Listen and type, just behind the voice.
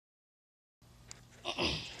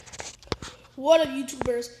What up,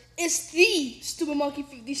 YouTubers? It's the Stupid Monkey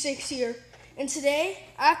 56 here, and today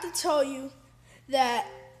I have to tell you that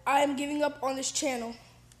I am giving up on this channel.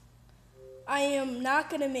 I am not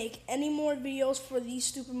gonna make any more videos for the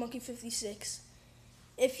Stupid Monkey 56.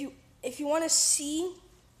 If you want to see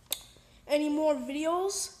any more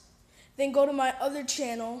videos, then go to my other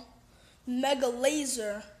channel, Mega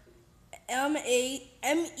Lazer, MegaLazer.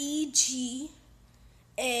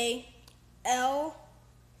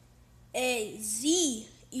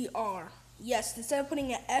 Yes, instead of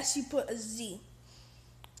putting an S, you put a Z.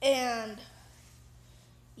 And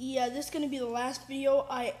yeah, this is gonna be the last video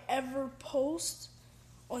I ever post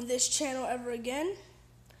on this channel ever again.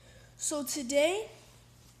 So today,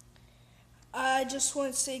 I just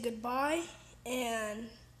want to say goodbye, and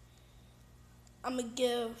I'm gonna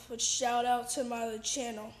give a shout out to my other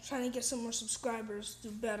channel. Trying to get some more subscribers, do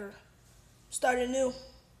better, start anew.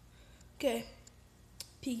 Okay,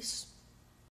 peace.